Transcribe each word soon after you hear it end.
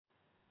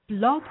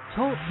Blog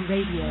Talk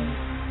Radio.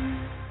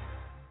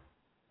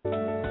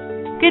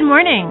 Good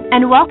morning,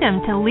 and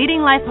welcome to Leading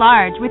Life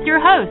Large with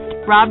your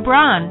host, Rob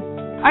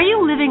Braun. Are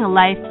you living a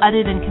life other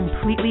than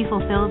completely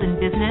fulfilled in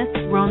business,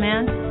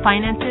 romance,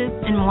 finances,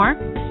 and more?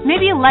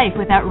 Maybe a life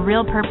without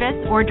real purpose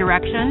or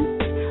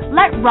direction?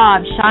 Let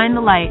Rob shine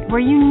the light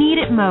where you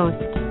need it most.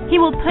 He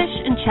will push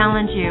and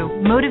challenge you,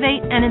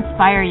 motivate and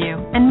inspire you,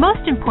 and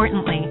most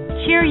importantly,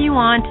 cheer you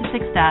on to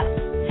success.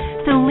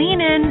 So lean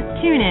in,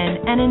 tune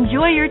in, and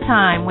enjoy your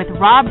time with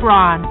Rob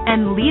Braun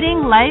and Leading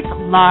Life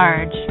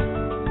Large.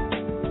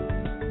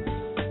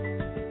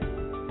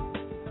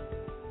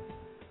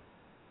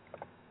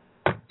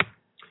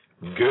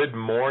 Good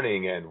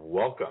morning and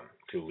welcome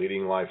to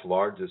Leading Life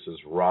Large. This is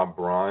Rob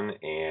Braun,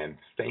 and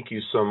thank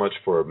you so much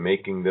for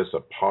making this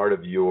a part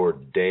of your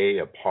day,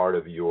 a part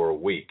of your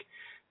week.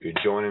 If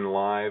you're joining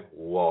live,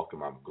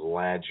 welcome. I'm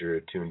glad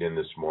you're tuned in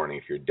this morning.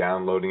 If you're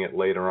downloading it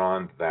later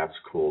on, that's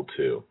cool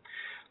too.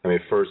 Let me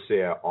first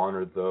say I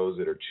honor those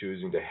that are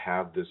choosing to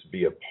have this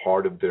be a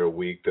part of their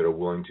week, that are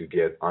willing to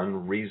get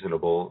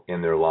unreasonable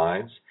in their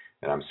lives,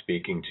 and I'm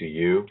speaking to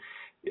you.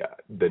 Yeah,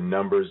 the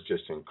numbers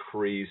just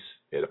increase.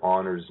 It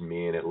honors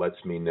me, and it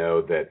lets me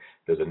know that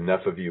there's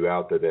enough of you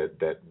out there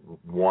that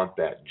want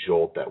that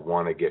jolt, that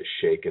want to get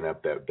shaken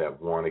up,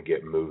 that want to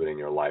get moving in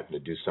your life and to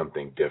do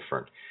something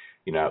different.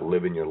 You're not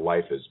living your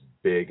life as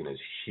big and as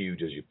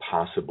huge as you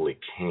possibly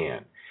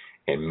can.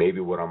 And maybe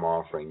what I'm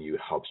offering you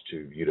helps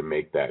you to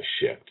make that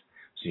shift.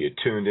 So you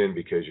tuned in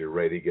because you're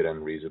ready to get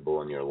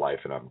unreasonable in your life,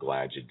 and I'm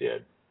glad you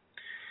did.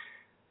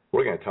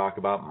 We're going to talk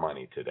about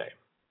money today.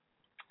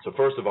 So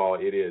first of all,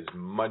 it is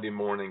Monday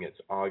morning. It's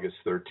August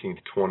 13th,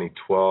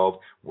 2012.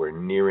 We're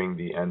nearing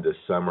the end of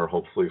summer.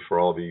 Hopefully for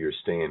all of you, you're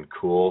staying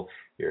cool.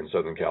 Here in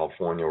Southern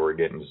California, we're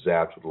getting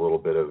zapped with a little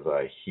bit of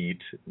heat.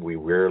 We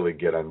rarely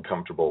get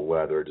uncomfortable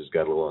weather. It just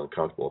got a little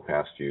uncomfortable the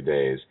past few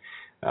days.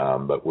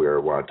 But we're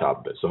on top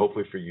of it. So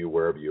hopefully for you,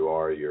 wherever you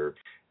are, you're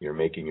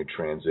making your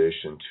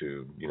transition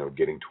to,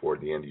 getting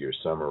toward the end of your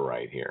summer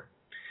right here.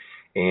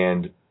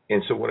 And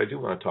so what I do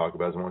want to talk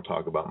about is I want to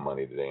talk about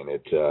money today. And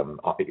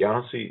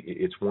honestly,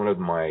 it's one of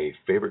my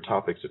favorite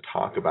topics to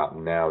talk about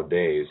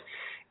nowadays.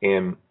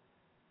 And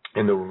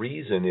the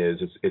reason is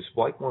it's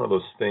like one of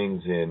those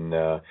things in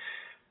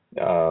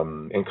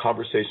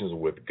Conversations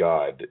with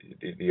God.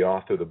 The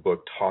author of the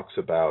book talks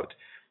about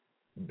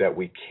that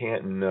we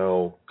can't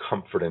know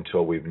comfort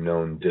until we've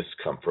known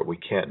discomfort. We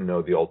can't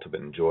know the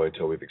ultimate joy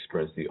until we've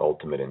experienced the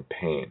ultimate in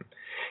pain.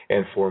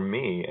 And for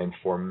me and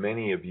for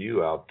many of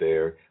you out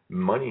there,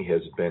 money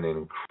has been an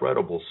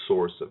incredible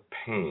source of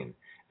pain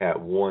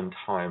at one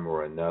time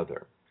or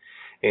another.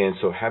 And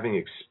so having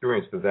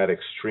experienced that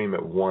extreme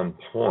at one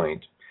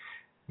point,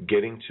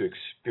 getting to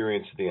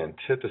experience the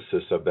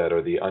antithesis of that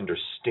or the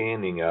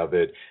understanding of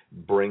it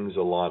brings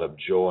a lot of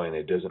joy, and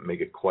it doesn't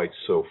make it quite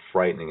so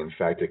frightening. In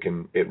fact,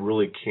 it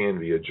really can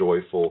be a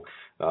joyful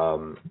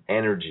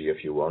energy,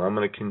 if you will. And I'm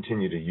going to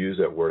continue to use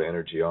that word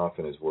energy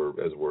often as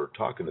we're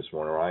talking this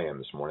morning, or I am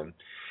this morning.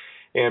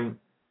 And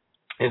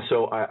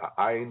so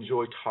I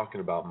enjoy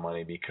talking about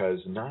money because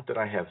not that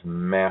I have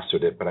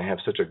mastered it, but I have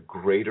such a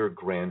greater,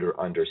 grander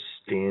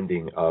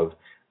understanding of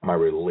my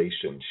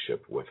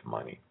relationship with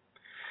money.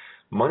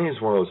 Money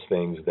is one of those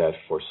things that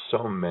for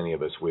so many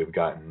of us, we've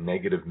got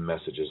negative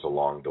messages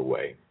along the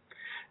way.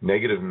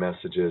 Negative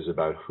messages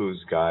about who's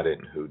got it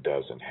and who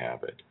doesn't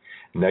have it.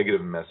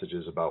 Negative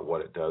messages about what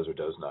it does or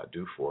does not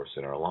do for us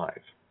in our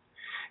life.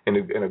 And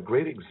a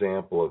great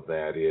example of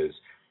that is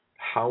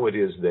how it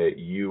is that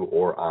you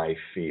or I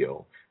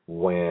feel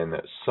when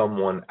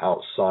someone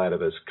outside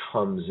of us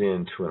comes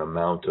into an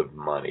amount of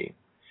money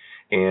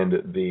and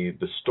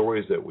the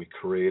stories that we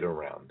create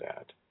around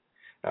that.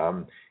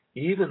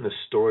 Even the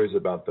stories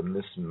about the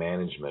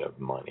mismanagement of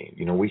money.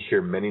 We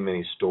hear many,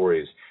 many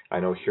stories.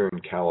 I know here in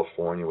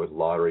California with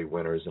lottery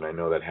winners, and I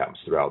know that happens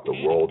throughout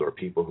the world, or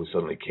people who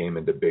suddenly came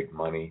into big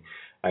money.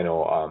 I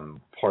know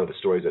part of the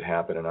stories that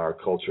happen in our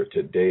culture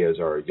today is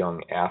our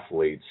young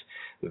athletes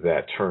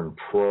that turn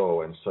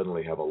pro and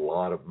suddenly have a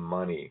lot of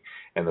money,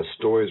 and the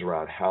stories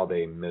around how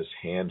they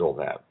mishandle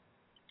that.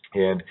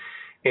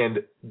 And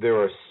there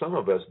are some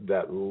of us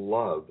that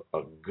love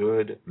a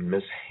good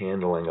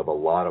mishandling of a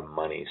lot of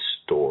money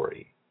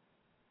story.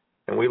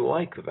 And we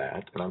like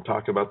that, and I'm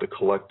talking about the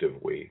collective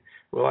we.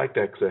 We like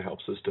that because it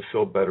helps us to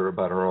feel better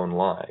about our own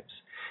lives.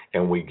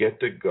 And we get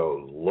to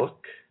go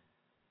look,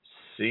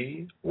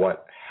 see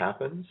what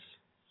happens,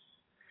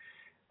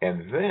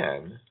 and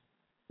then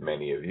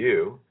many of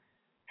you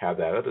have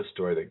that other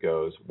story that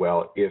goes,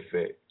 well, if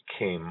it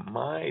came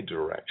my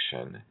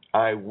direction,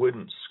 I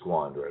wouldn't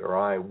squander it, or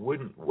I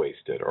wouldn't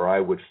waste it, or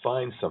I would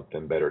find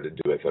something better to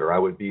do with it, or I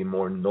would be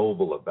more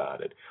noble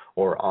about it,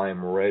 or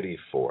I'm ready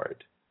for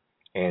it.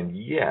 And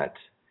yet,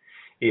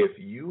 if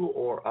you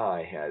or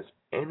I has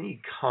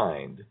any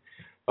kind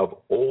of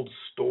old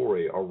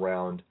story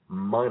around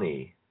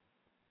money,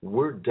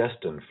 we're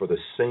destined for the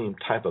same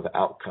type of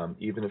outcome,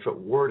 even if it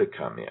were to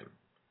come in.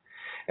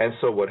 And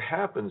so what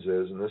happens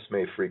is, and this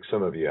may freak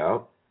some of you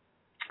out,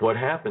 what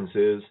happens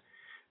is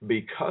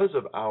because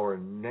of our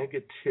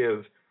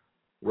negative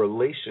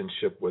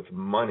relationship with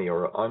money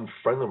or an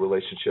unfriendly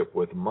relationship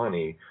with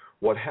money,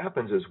 what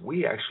happens is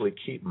we actually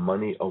keep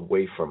money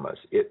away from us.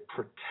 It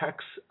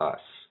protects us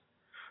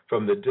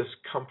from the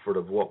discomfort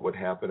of what would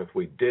happen if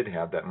we did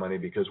have that money,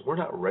 because we're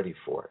not ready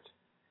for it.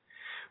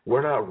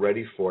 We're not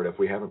ready for it if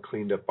we haven't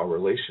cleaned up our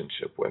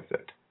relationship with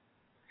it.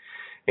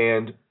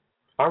 And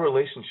our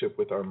relationship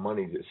with our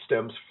money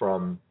stems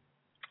from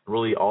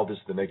really all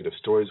the negative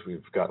stories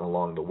we've gotten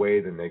along the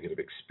way, the negative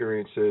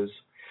experiences.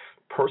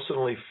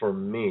 Personally, for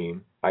me,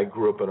 I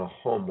grew up in a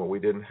home where we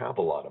didn't have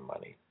a lot of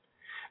money.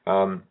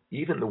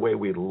 Even the way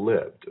we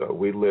lived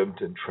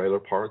in trailer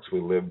parks. We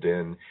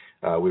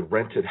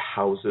rented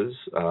houses.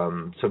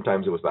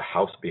 Sometimes it was the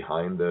house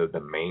behind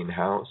the main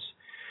house.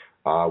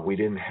 We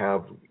didn't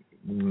have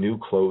new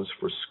clothes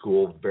for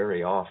school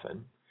very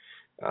often.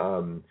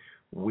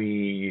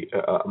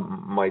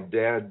 My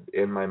dad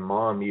and my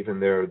mom, even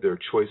their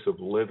choice of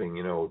living,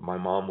 my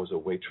mom was a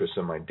waitress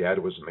and my dad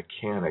was a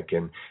mechanic,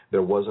 and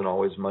there wasn't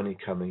always money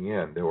coming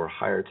in. There were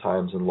higher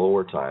times and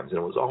lower times, and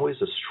it was always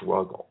a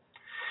struggle.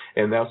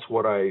 And that's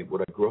what I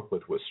grew up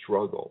with, was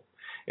struggle.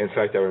 In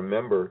fact, I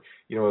remember,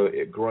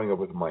 growing up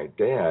with my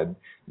dad,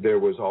 there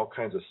was all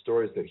kinds of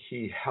stories that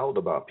he held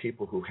about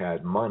people who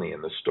had money,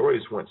 and the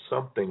stories went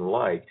something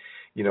like,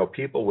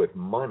 people with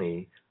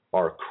money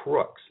are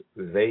crooks.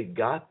 They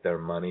got their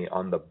money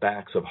on the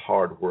backs of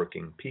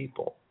hardworking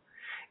people,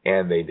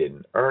 and they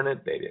didn't earn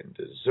it, they didn't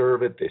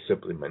deserve it, they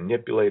simply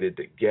manipulated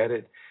to get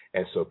it,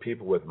 and so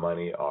people with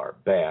money are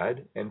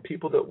bad, and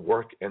people that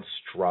work and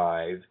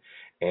strive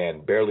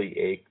and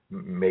barely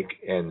make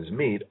ends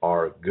meet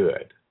are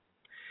good.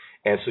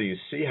 And so you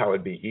see how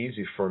it'd be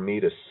easy for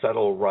me to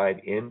settle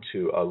right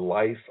into a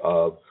life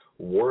of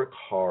work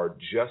hard,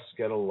 just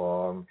get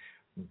along,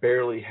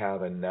 barely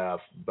have enough,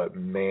 but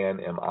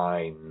man, am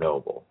I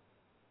noble.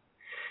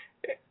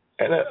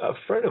 And a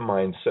friend of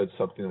mine said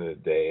something the other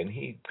day, and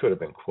he could have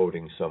been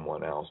quoting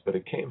someone else, but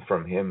it came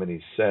from him, and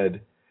he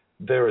said,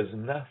 "There is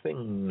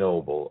nothing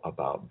noble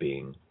about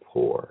being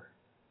poor."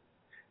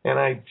 And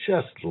I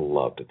just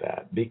loved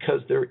that,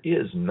 because there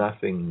is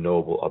nothing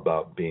noble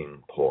about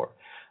being poor,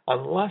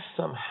 unless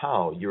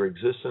somehow your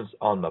existence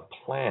on the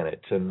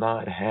planet to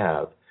not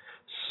have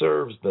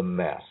serves the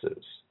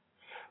masses.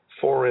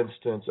 For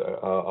instance,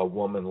 a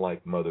woman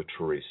like Mother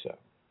Teresa.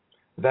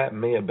 That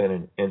may have been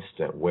an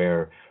instant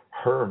where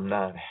her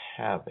not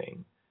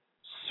having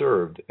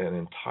served an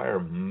entire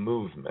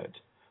movement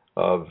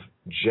of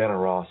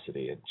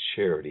generosity and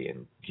charity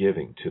and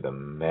giving to the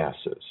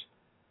masses.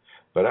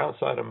 But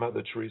outside of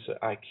Mother Teresa,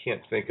 I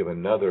can't think of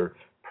another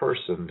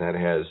person that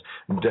has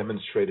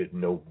demonstrated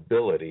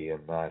nobility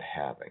in not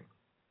having.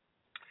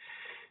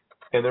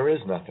 And there is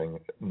nothing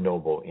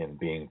noble in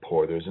being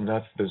poor. There's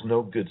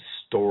no good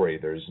story.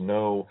 There's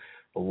no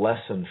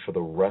lesson for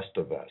the rest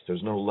of us.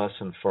 There's no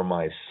lesson for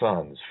my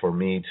sons, for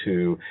me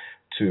to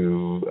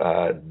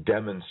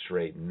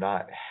demonstrate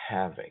not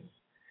having.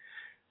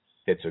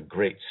 It's a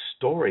great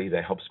story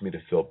that helps me to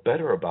feel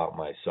better about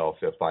myself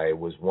if I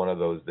was one of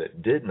those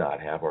that did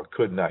not have or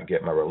could not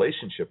get my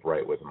relationship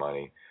right with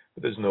money,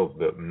 but there's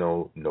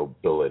no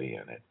nobility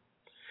in it.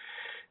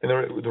 And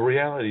the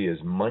reality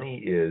is, money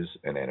is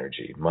an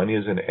energy. Money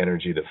is an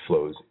energy that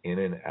flows in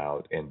and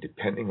out, and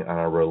depending on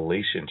our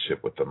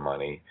relationship with the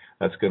money,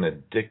 that's going to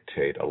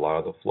dictate a lot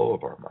of the flow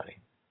of our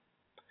money.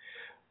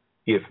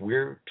 If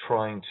we're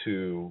trying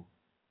to,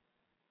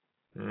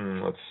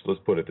 let's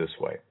put it this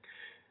way.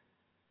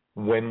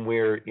 When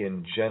we're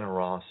in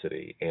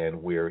generosity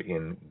and we're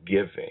in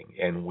giving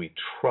and we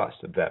trust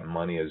that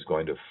money is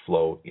going to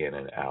flow in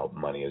and out,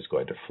 money is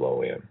going to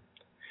flow in.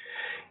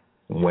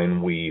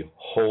 When we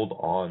hold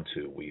on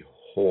to, we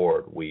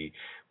hoard, we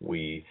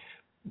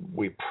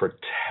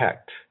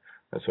protect,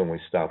 that's when we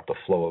stop the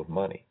flow of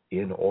money,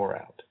 in or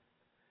out.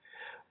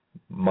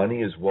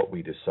 Money is what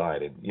we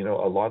decided. A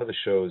lot of the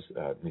shows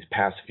these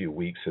past few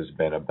weeks has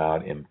been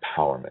about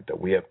empowerment, that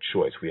we have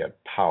choice, we have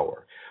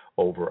power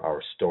over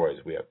our stories,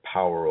 we have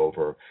power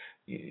over,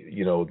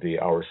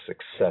 our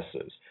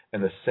successes.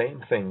 And the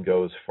same thing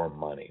goes for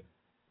money.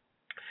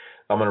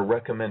 I'm going to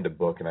recommend a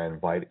book, and I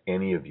invite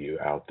any of you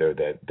out there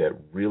that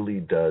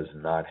really does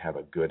not have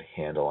a good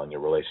handle on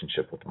your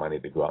relationship with money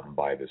to go out and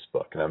buy this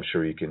book. And I'm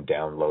sure you can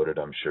download it.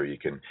 I'm sure you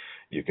can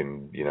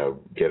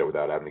get it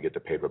without having to get the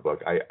paper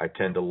book. I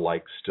tend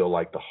to still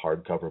like the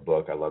hardcover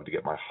book. I love to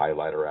get my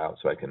highlighter out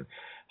so I can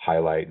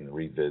highlight and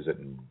revisit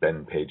and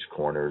bend page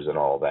corners and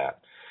all that.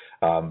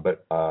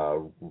 But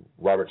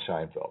Robert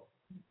Scheinfeld.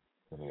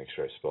 Let me make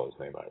sure I spell his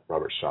name right.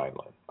 Robert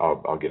Scheinlein.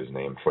 I'll get his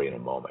name for you in a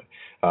moment.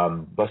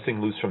 Busting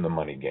Loose from the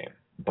Money Game.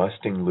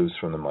 Busting Loose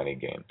from the Money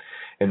Game.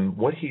 And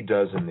what he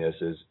does in this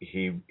is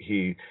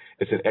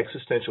it's an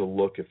existential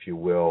look, if you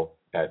will,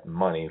 at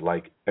money.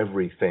 Like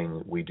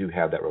everything we do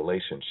have that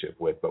relationship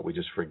with, but we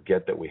just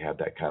forget that we have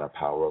that kind of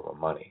power over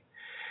money.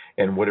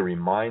 And what it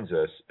reminds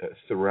us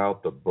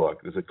throughout the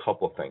book, there's a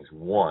couple of things.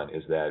 One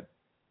is that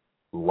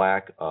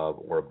lack of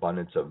or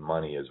abundance of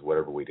money is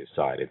whatever we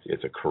decide.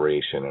 It's a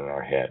creation in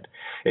our head.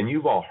 And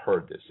you've all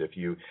heard this. If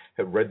you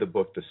have read the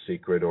book The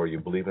Secret or you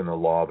believe in the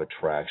law of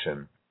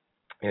attraction,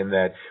 in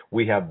that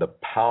we have the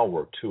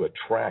power to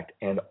attract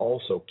and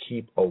also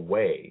keep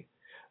away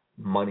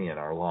money in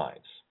our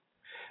lives.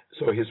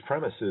 So his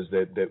premise is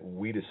that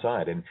we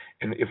decide, and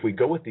if we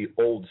go with the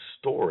old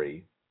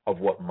story of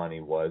what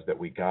money was that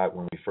we got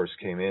when we first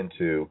came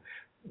into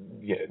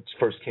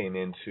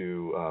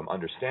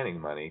understanding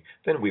money,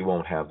 then we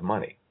won't have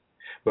money.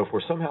 But if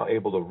we're somehow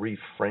able to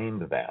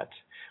reframe that,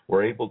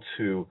 we're able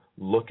to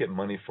look at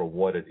money for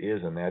what it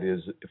is, and that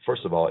is,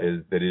 first of all,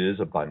 is that it is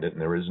abundant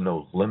and there is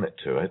no limit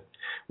to it.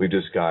 We've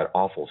just got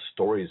awful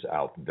stories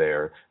out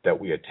there that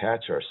we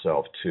attach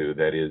ourselves to,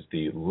 that is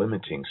the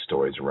limiting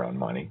stories around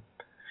money.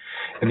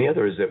 And the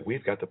other is that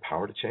we've got the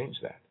power to change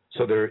that.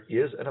 So there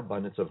is an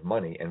abundance of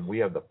money, and we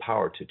have the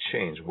power to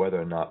change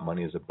whether or not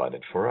money is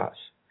abundant for us.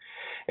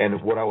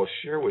 And what I will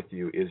share with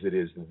you is it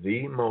is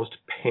the most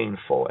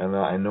painful, and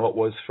I know it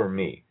was for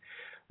me,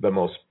 the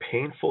most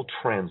painful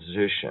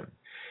transition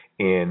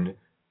in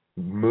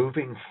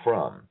moving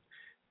from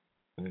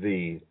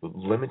the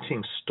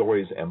limiting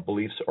stories and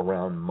beliefs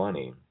around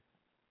money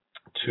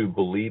to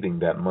believing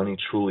that money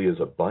truly is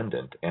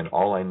abundant and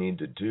all I need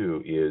to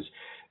do is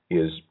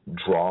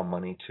draw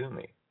money to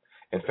me.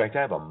 In fact,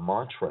 I have a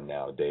mantra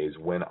nowadays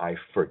when I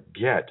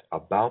forget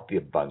about the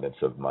abundance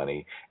of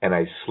money and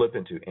I slip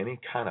into any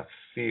kind of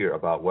fear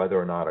about whether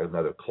or not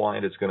another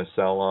client is going to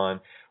sell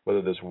on,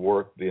 whether this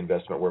work, the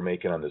investment we're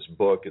making on this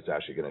book is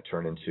actually going to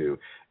turn into,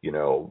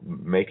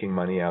 making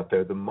money out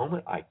there. The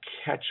moment I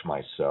catch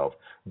myself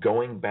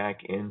going back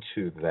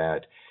into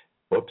that,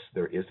 oops,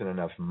 there isn't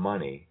enough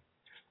money,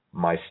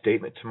 my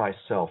statement to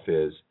myself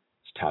is,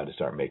 it's time to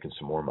start making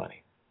some more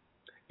money.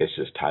 It's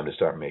just time to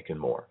start making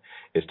more.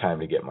 It's time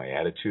to get my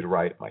attitude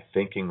right, my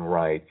thinking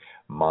right,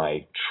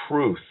 my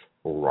truth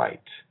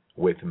right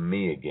with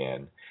me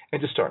again,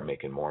 and to start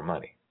making more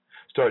money.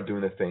 Start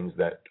doing the things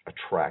that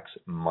attracts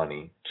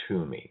money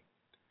to me,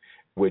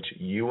 which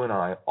you and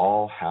I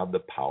all have the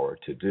power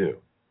to do.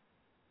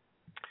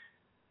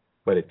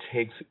 But it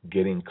takes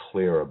getting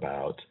clear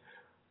about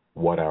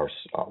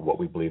what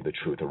we believe the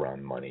truth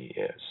around money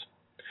is.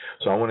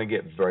 So I want to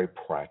get very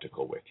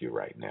practical with you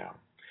right now.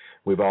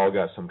 We've all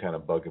got some kind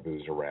of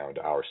bugaboos around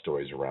our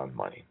stories around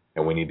money,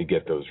 and we need to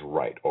get those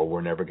right, or we're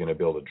never going to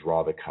be able to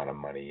draw the kind of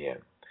money in.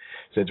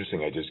 It's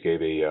interesting. I just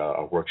gave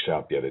a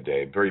workshop the other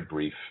day, very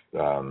brief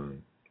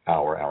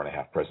hour and a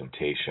half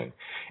presentation,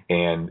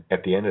 and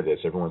at the end of this,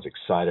 everyone's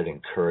excited,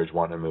 encouraged,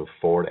 wanting to move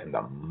forward, and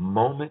the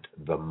moment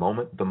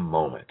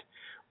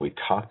we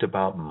talked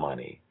about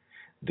money,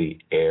 the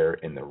air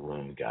in the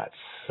room got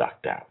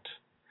sucked out.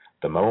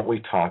 The moment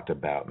we talked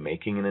about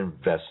making an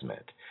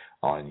investment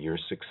on your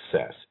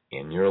success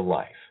in your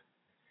life,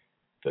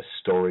 the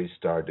stories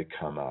started to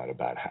come out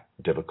about how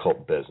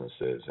difficult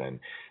businesses and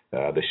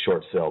the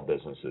short sale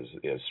businesses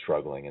is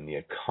struggling and the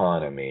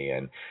economy,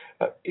 and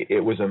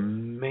it was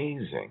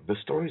amazing, the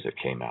stories that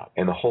came out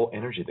and the whole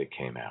energy that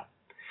came out.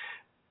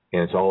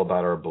 And it's all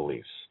about our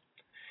beliefs.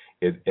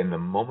 In the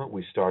moment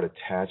we start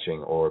attaching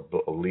or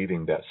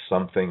believing that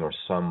something or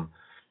something,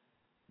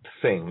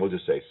 we'll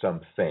just say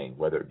something,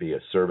 whether it be a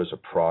service, a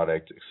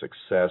product, a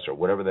success, or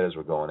whatever that is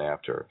we're going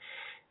after,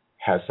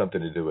 has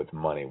something to do with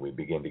money, we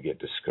begin to get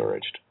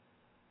discouraged.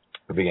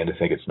 We begin to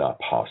think it's not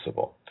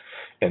possible.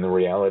 And the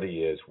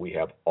reality is we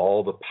have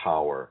all the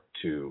power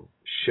to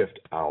shift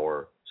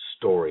our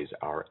stories,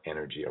 our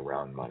energy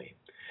around money.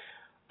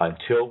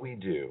 Until we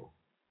do,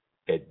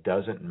 it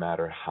doesn't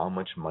matter how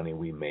much money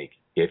we make,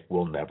 it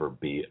will never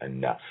be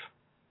enough.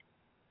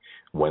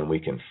 When we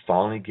can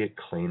finally get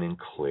clean and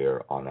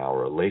clear on our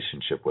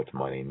relationship with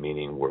money,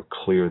 meaning we're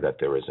clear that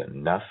there is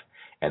enough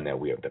and that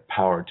we have the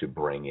power to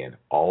bring in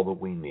all that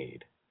we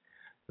need,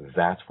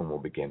 that's when we'll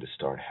begin to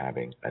start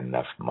having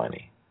enough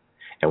money.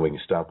 And we can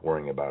stop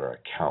worrying about our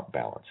account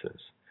balances.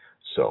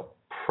 So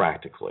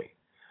practically,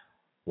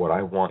 what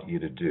I want you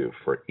to do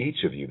for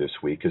each of you this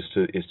week is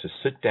to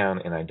sit down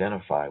and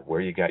identify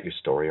where you got your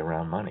story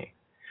around money.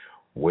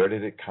 Where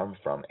did it come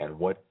from, and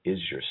what is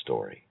your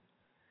story?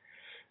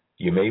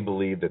 You may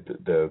believe that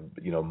the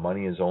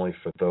money is only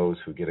for those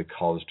who get a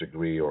college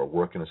degree or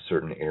work in a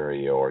certain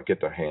area or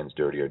get their hands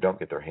dirty or don't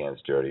get their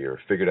hands dirty or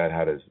figured out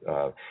how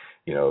to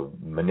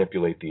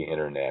manipulate the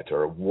internet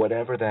or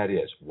whatever that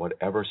is,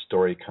 whatever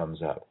story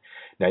comes up.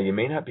 Now, you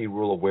may not be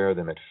real aware of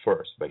them at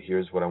first, but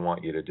here's what I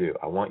want you to do.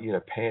 I want you to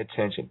pay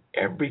attention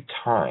every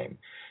time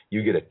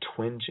you get a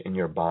twinge in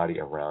your body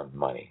around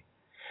money.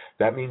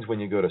 That means when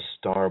you go to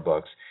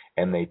Starbucks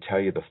and they tell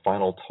you the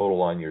final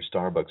total on your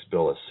Starbucks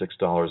bill is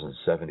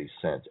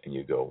 $6.70, and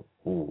you go,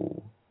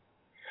 ooh.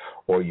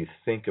 Or you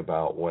think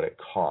about what it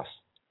costs,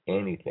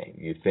 anything.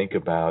 You think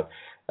about,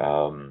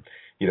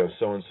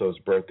 so-and-so's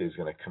birthday is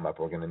going to come up.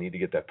 We're going to need to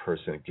get that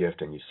person a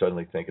gift, and you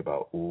suddenly think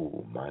about,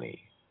 ooh,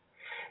 money.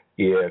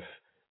 If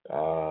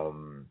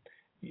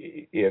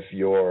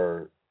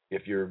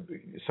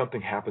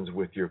something happens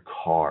with your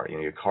car,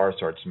 your car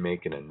starts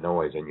making a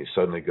noise, and you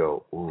suddenly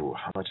go, ooh,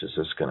 how much is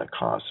this going to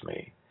cost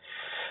me?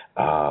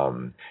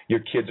 Your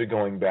kids are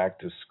going back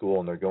to school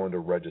and they're going to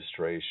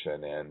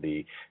registration, and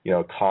the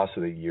cost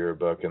of the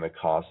yearbook and the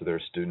cost of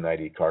their student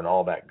ID card and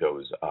all that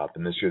goes up.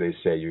 And this year they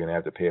say you're going to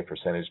have to pay a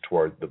percentage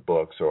toward the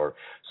books or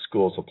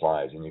school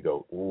supplies, and you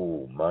go,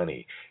 ooh,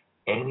 money.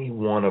 Any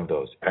one of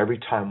those, every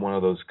time one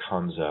of those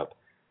comes up,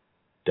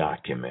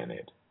 document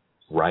it.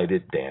 Write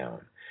it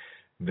down.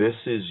 This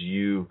is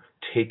you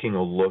taking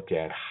a look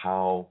at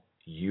how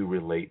you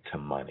relate to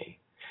money,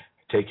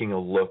 taking a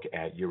look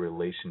at your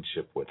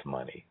relationship with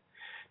money,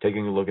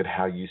 taking a look at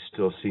how you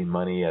still see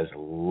money as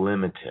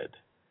limited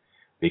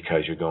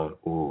because you're going,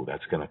 ooh,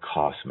 that's going to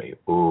cost me.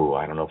 Ooh,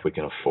 I don't know if we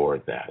can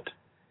afford that.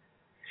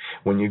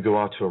 When you go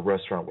out to a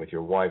restaurant with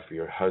your wife or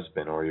your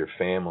husband or your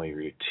family or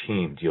your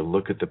team, do you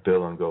look at the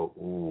bill and go,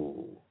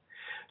 ooh?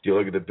 Do you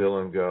look at the bill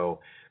and go,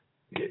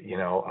 this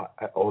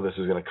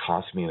is going to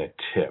cost me in a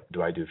tip.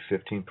 Do I do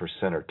 15%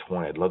 or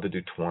 20? I'd love to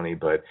do 20,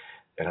 but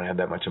I don't have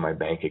that much in my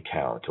bank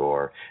account,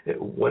 or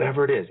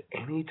whatever it is.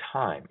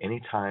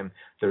 Anytime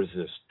there's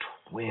this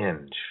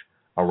twinge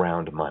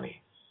around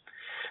money.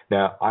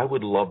 Now, I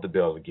would love to be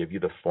able to give you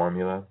the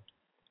formula.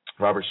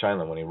 Robert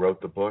Scheinlein, when he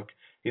wrote the book,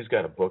 he's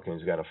got a book and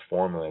he's got a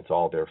formula. It's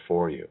all there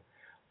for you.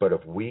 But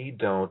if we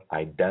don't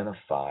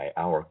identify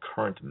our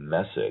current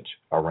message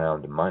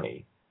around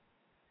money,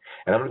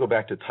 and I'm going to go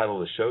back to the title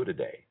of the show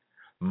today,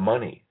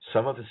 Money,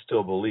 some of us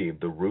still believe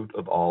the root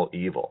of all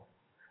evil.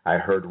 I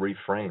heard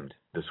reframed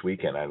this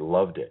weekend. I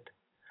loved it.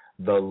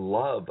 The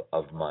love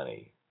of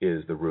money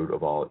is the root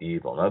of all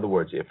evil. In other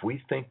words, if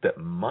we think that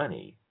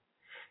money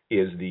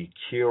is the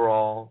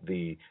cure-all,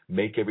 the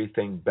make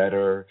everything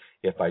better,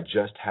 if I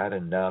just had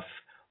enough,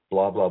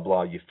 blah, blah,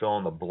 blah, you fill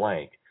in the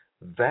blank,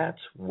 that's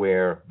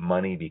where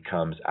money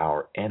becomes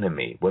our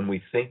enemy. When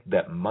we think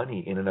that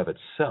money in and of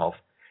itself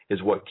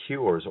is what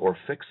cures or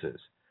fixes.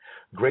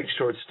 Great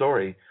short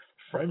story.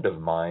 Friend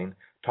of mine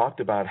talked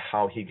about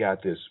how he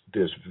got this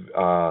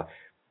a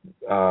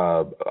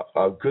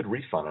good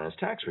refund on his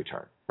tax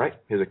return, right?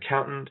 His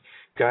accountant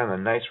got him a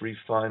nice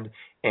refund,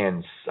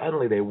 and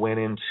suddenly they went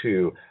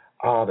into,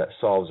 that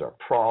solves our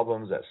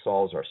problems, that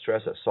solves our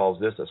stress, that solves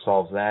this, that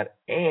solves that,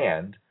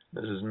 and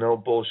this is no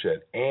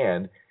bullshit.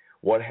 And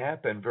what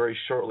happened very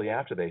shortly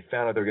after they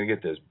found out they were going to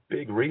get this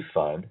big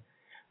refund,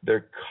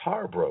 their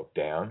car broke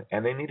down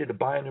and they needed to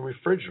buy a new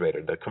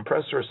refrigerator. The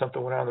compressor or something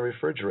went on the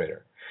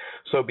refrigerator.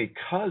 So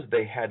because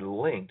they had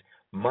linked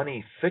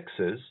money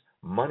fixes,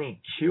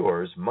 money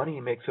cures,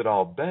 money makes it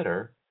all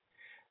better,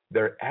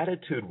 their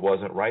attitude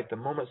wasn't right. The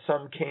moment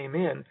some came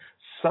in,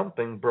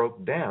 something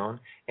broke down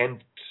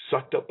and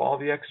sucked up all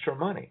the extra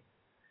money.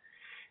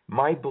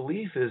 My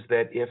belief is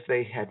that if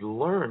they had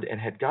learned and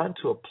had gotten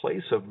to a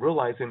place of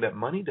realizing that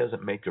money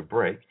doesn't make or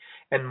break,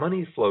 and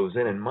money flows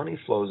in and money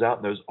flows out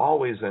and there's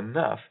always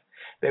enough,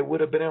 they would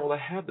have been able to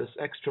have this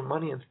extra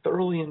money and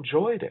thoroughly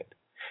enjoyed it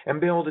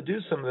and be able to do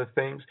some of the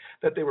things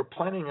that they were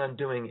planning on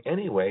doing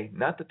anyway,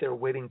 not that they were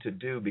waiting to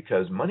do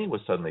because money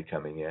was suddenly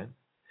coming in,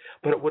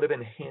 but it would have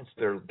enhanced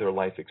their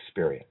life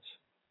experience.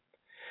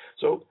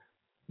 So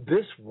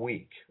this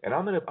week, and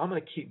I'm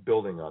going to keep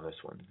building on this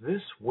one,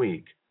 this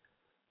week,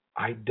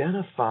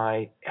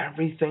 identify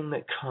everything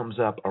that comes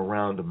up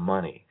around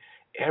money,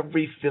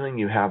 every feeling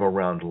you have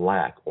around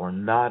lack or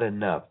not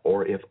enough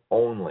or if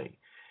only.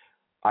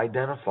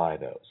 Identify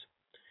those.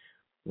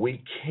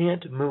 We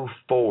can't move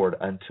forward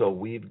until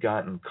we've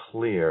gotten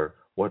clear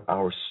what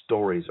our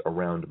stories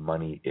around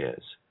money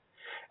is.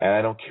 And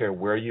I don't care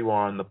where you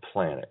are on the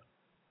planet,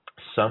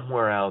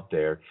 somewhere out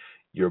there,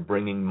 you're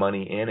bringing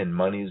money in and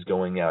money's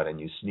going out, and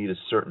you need a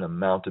certain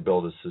amount to be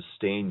able to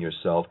sustain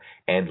yourself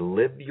and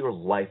live your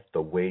life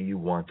the way you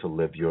want to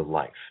live your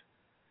life.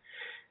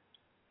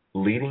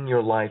 Leading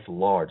your life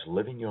large,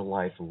 living your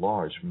life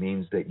large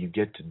means that you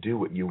get to do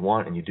what you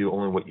want and you do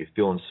only what you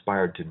feel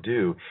inspired to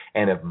do.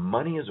 And if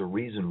money is a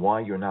reason why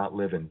you're not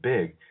living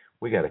big,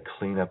 we got to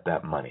clean up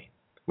that money.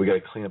 We got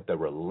to clean up the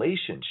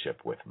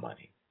relationship with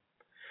money.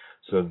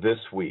 So this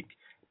week,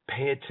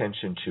 pay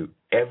attention to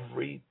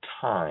every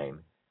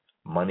time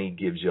money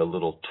gives you a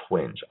little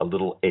twinge, a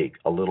little ache,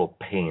 a little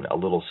pain, a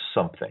little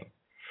something.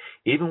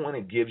 Even when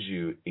it gives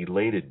you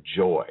elated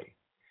joy,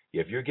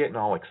 if you're getting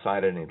all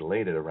excited and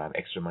elated around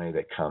extra money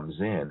that comes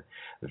in,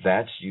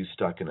 that's you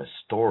stuck in a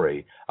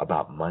story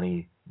about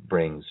money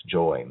brings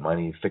joy,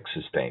 money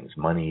fixes things,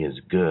 money is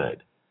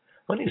good.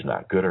 Money is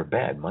not good or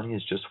bad. Money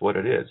is just what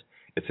it is.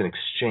 It's an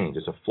exchange.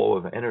 It's a flow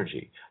of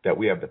energy that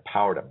we have the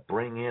power to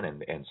bring in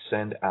and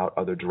send out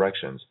other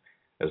directions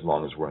as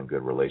long as we're in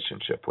good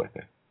relationship with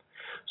it.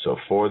 So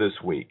for this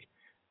week,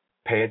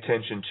 pay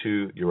attention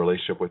to your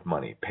relationship with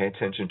money. Pay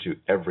attention to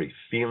every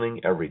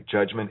feeling, every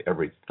judgment,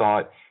 every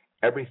thought,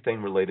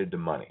 everything related to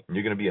money. And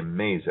you're going to be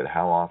amazed at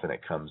how often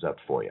it comes up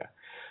for you.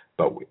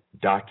 But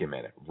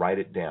document it. Write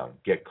it down.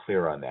 Get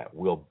clear on that.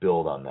 We'll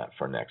build on that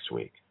for next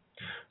week.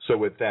 So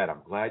with that,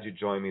 I'm glad you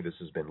joined me. This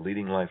has been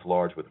Leading Life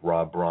Large with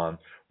Rob Braun.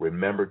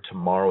 Remember,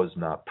 tomorrow is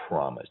not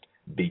promised.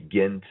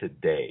 Begin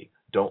today.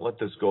 Don't let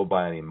this go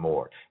by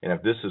anymore. And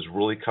if this is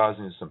really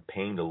causing you some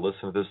pain to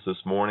listen to this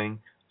morning,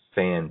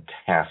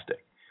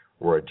 fantastic.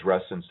 We're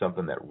addressing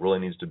something that really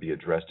needs to be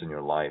addressed in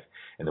your life,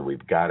 and then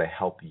we've got to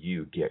help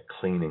you get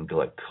clean and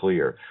get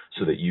clear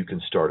so that you can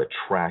start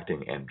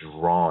attracting and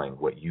drawing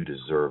what you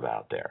deserve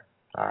out there.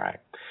 All right.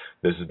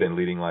 This has been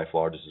Leading Life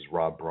Large. This is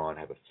Rob Braun.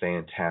 Have a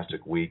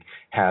fantastic week.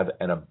 Have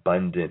an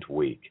abundant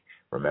week.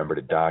 Remember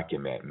to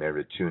document.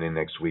 Remember to tune in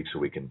next week so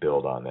we can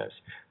build on this.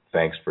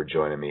 Thanks for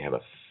joining me. Have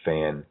a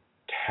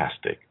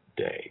fantastic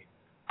day.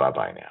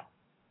 Bye-bye now.